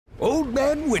Old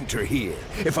Man Winter here.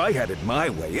 If I had it my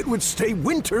way, it would stay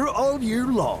winter all year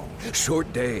long.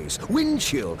 Short days, wind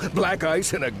chill, black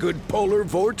ice, and a good polar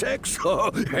vortex.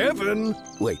 Oh, heaven!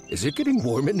 Wait, is it getting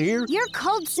warm in here? Your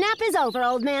cold snap is over,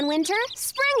 Old Man Winter.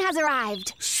 Spring has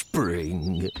arrived.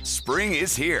 Spring. Spring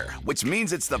is here, which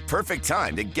means it's the perfect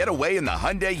time to get away in the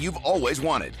Hyundai you've always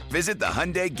wanted. Visit the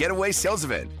Hyundai Getaway Sales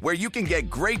Event, where you can get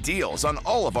great deals on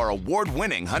all of our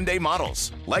award-winning Hyundai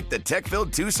models, like the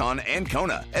tech-filled Tucson and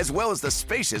Kona, as well as the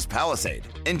spacious Palisade.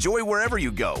 Enjoy wherever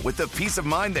you go with the peace of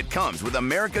mind that comes with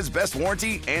America's best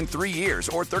warranty and 3 years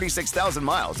or 36,000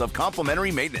 miles of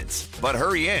complimentary maintenance. But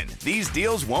hurry in, these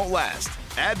deals won't last.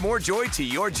 Add more joy to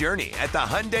your journey at the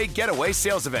Hyundai Getaway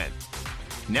Sales Event.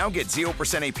 Now get 0%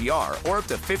 APR or up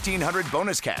to $1,500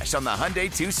 bonus cash on the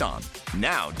Hyundai Tucson.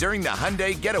 Now, during the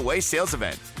Hyundai Getaway Sales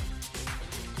Event.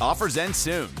 Offers end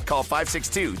soon. Call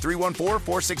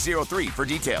 562-314-4603 for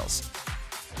details.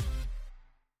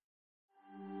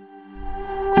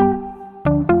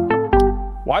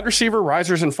 Wide receiver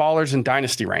risers and fallers in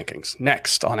Dynasty rankings.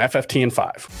 Next on FFT and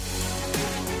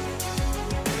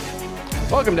 5.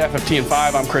 Welcome to FFT and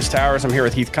 5. I'm Chris Towers. I'm here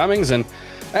with Heath Cummings. And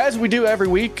as we do every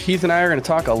week, Heath and I are going to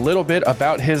talk a little bit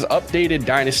about his updated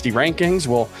Dynasty rankings.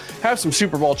 We'll have some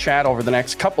Super Bowl chat over the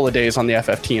next couple of days on the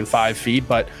FFT and 5 feed.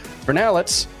 But for now,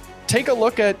 let's take a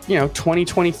look at,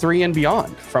 2023 and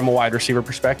beyond from a wide receiver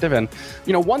perspective. And,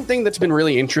 one thing that's been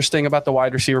really interesting about the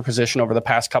wide receiver position over the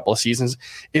past couple of seasons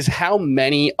is how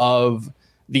many of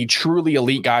the truly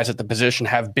elite guys at the position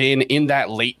have been in that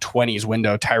late 20s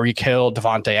window. Tyreek Hill,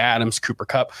 Devontae Adams, Cooper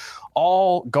Kupp,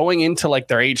 all going into like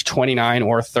their age 29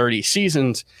 or 30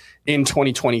 seasons in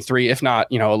 2023, if not,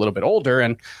 a little bit older.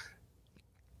 And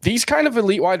these kind of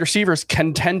elite wide receivers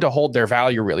can tend to hold their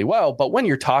value really well. But when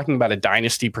you're talking about a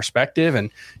dynasty perspective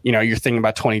and, you're thinking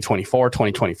about 2024,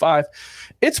 2025,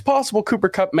 it's possible Cooper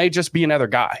Kupp may just be another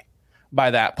guy by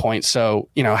that point. So,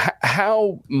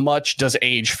 how much does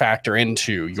age factor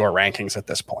into your rankings at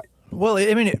this point? Well,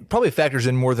 I mean, it probably factors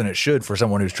in more than it should for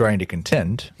someone who's trying to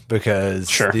contend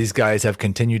because These guys have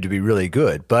continued to be really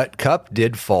good. But Kupp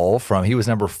did fall from, he was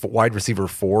wide receiver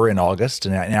 4 in August,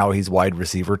 and now he's wide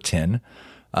receiver 10.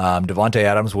 Devontae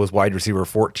Adams was wide receiver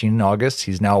 14 in August.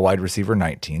 He's now wide receiver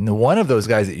 19. The one of those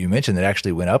guys that you mentioned that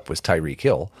actually went up was Tyreek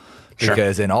Hill.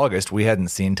 Because in August, we hadn't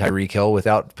seen Tyreek Hill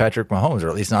without Patrick Mahomes, or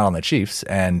at least not on the Chiefs.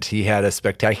 And he had a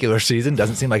spectacular season.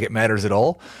 Doesn't seem like it matters at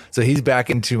all. So he's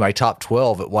back into my top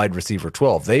 12 at wide receiver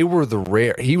 12. He was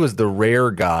the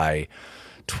rare guy,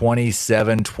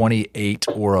 27, 28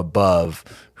 or above,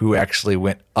 who actually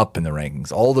went up in the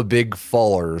rankings. All the big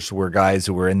fallers were guys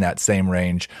who were in that same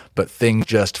range, but things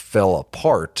just fell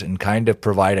apart and kind of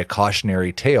provide a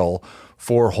cautionary tale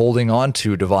for holding on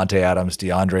to Devontae Adams,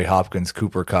 DeAndre Hopkins,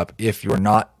 Cooper Kupp, if you're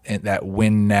not in that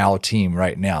win now team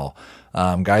right now.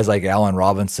 Guys like Allen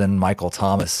Robinson, Michael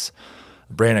Thomas,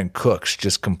 Brandon Cooks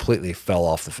just completely fell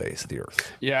off the face of the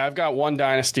earth. Yeah, I've got one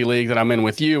dynasty league that I'm in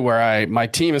with you where my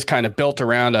team is kind of built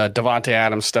around a Devontae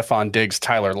Adams, Stephon Diggs,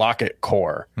 Tyler Lockett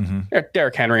core. Mm-hmm.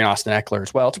 Derrick Henry and Austin Eckler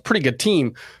as well. It's a pretty good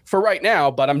team for right now,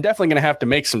 but I'm definitely going to have to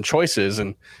make some choices.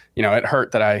 And, it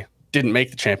hurt that I didn't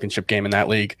make the championship game in that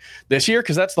league this year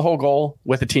because that's the whole goal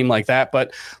with a team like that.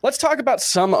 But let's talk about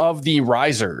some of the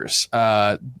risers,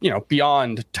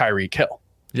 beyond Tyreek Hill.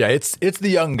 Yeah, it's the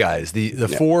young guys. The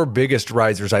four biggest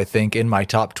risers, I think, in my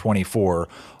top 24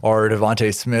 are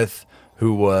Devontae Smith,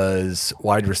 who was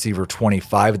wide receiver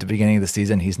 25 at the beginning of the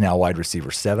season. He's now wide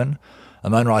receiver 7.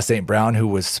 Amon-Ra St. Brown, who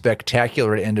was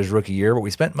spectacular to end his rookie year, but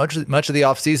we spent much of the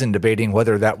offseason debating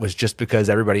whether that was just because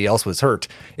everybody else was hurt.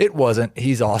 It wasn't.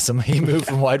 He's awesome. He moved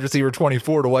from wide receiver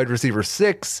 24 to wide receiver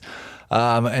 6.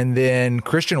 And then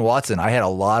Christian Watson, I had a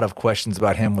lot of questions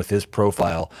about him with his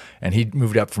profile, and he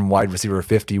moved up from wide receiver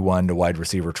 51 to wide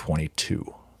receiver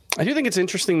 22. I do think it's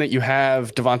interesting that you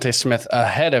have Devontae Smith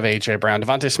ahead of A.J. Brown.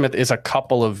 Devontae Smith is a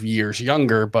couple of years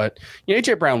younger, but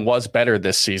A.J. Brown was better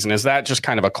this season. Is that just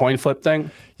kind of a coin flip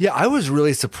thing? Yeah, I was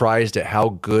really surprised at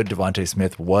how good Devontae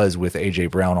Smith was with A.J.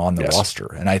 Brown on the roster.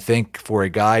 And I think for a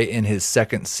guy in his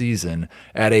second season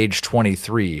at age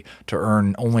 23 to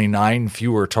earn only 9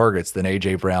 fewer targets than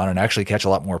A.J. Brown and actually catch a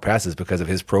lot more passes because of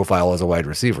his profile as a wide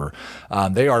receiver.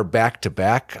 They are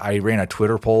back-to-back. I ran a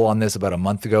Twitter poll on this about a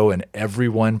month ago, and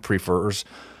everyone prefers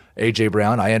A.J.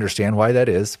 Brown. I understand why that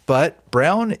is. But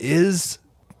Brown is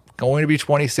going to be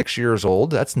 26 years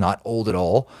old. That's not old at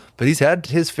all, but he's had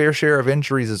his fair share of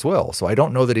injuries as well. So I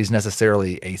don't know that he's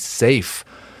necessarily a safe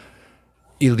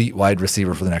elite wide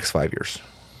receiver for the next 5 years.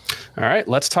 All right,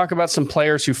 let's talk about some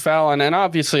players who fell. And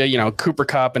obviously, Cooper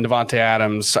Kupp and Devontae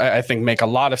Adams, I think, make a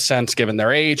lot of sense given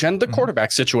their age and the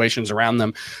quarterback situations around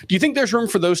them. Do you think there's room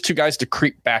for those two guys to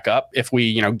creep back up if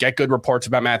we, get good reports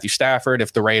about Matthew Stafford,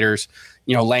 if the Raiders,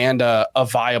 land a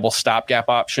viable stopgap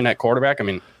option at quarterback? I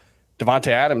mean,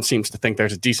 Devontae Adams seems to think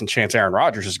there's a decent chance Aaron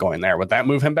Rodgers is going there. Would that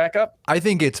move him back up? I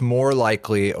think it's more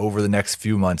likely over the next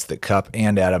few months that Kupp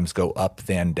and Adams go up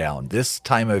than down. This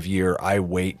time of year, I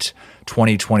weight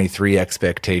 2023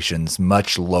 expectations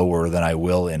much lower than I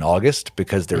will in August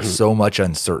because there's so much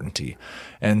uncertainty.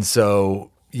 And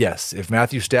so, yes, if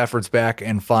Matthew Stafford's back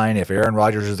and fine, if Aaron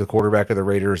Rodgers is the quarterback of the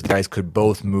Raiders, the guys could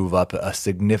both move up a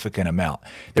significant amount.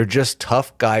 They're just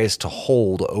tough guys to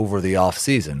hold over the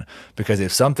offseason because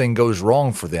if something goes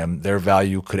wrong for them, their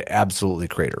value could absolutely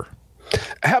crater.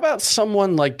 How about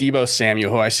someone like Deebo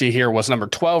Samuel, who I see here was number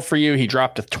 12 for you? He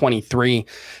dropped to 23.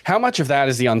 How much of that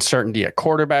is the uncertainty at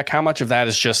quarterback? How much of that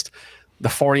is just the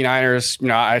 49ers?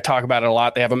 I talk about it a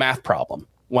lot. They have a math problem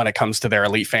when it comes to their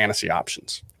elite fantasy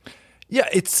options. Yeah,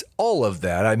 it's all of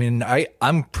that. I mean,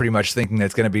 I'm pretty much thinking that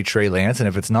it's going to be Trey Lance, and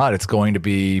if it's not, it's going to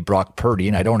be Brock Purdy.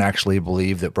 And I don't actually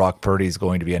believe that Brock Purdy is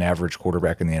going to be an average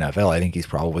quarterback in the NFL. I think he's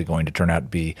probably going to turn out to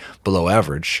be below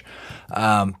average.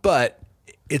 But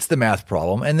it's the math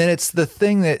problem. And then it's the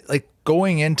thing that,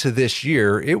 going into this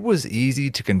year, it was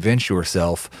easy to convince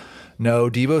yourself, no,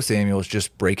 Deebo Samuel is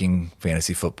just breaking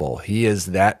fantasy football. He is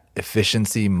that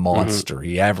efficiency monster.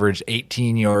 He averaged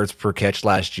 18 yards per catch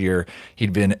last year.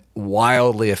 He'd been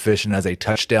wildly efficient as a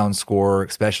touchdown scorer,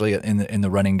 especially in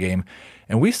the running game.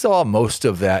 And we saw most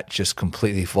of that just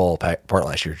completely fall apart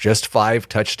last year. Just 5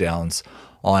 touchdowns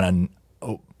on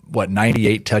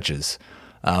 98 touches.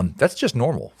 That's just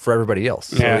normal for everybody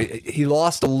else. Yeah. So he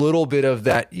lost a little bit of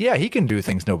that. Yeah, he can do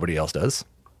things nobody else does.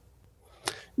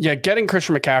 Yeah, getting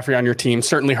Christian McCaffrey on your team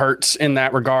certainly hurts in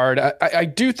that regard. I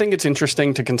do think it's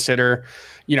interesting to consider,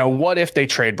 what if they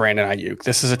trade Brandon Ayuk?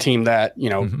 This is a team that,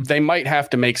 they might have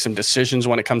to make some decisions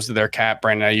when it comes to their cap.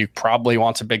 Brandon Ayuk probably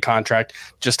wants a big contract,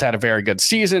 just had a very good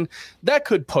season. That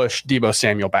could push Deebo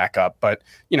Samuel back up, but,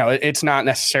 it's not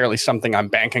necessarily something I'm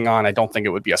banking on. I don't think it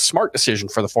would be a smart decision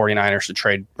for the 49ers to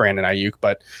trade Brandon Ayuk,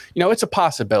 but, it's a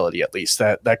possibility at least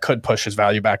that could push his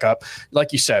value back up.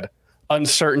 Like you said,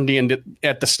 uncertainty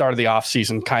at the start of the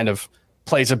offseason kind of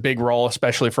plays a big role,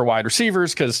 especially for wide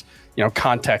receivers, because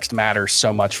context matters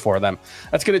so much for them.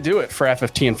 That's going to do it for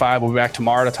FFT and 5. We'll be back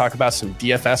tomorrow to talk about some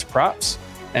DFS props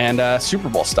and Super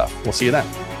Bowl stuff. We'll see you then.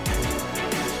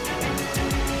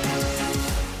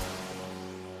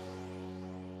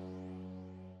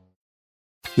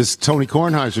 This is Tony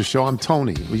Kornheiser's show. I'm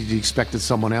Tony. You expected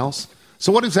someone else?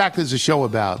 So what exactly is the show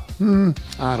about?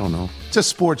 I don't know. It's a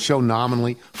sports show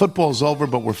nominally. Football's over,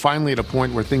 but we're finally at a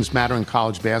point where things matter in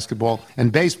college basketball,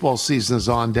 and baseball season is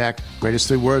on deck. Greatest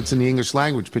 3 words in the English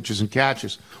language, pitchers and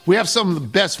catchers. We have some of the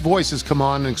best voices come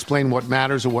on and explain what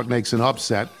matters or what makes an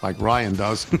upset, like Ryan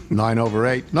does,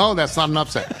 9/8. No, that's not an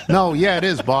upset. No, yeah, it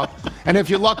is, Bob. And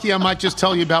if you're lucky, I might just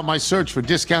tell you about my search for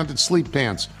discounted sleep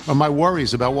pants or my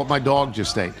worries about what my dog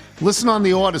just ate. Listen on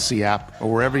the Odyssey app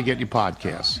or wherever you get your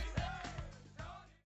podcasts.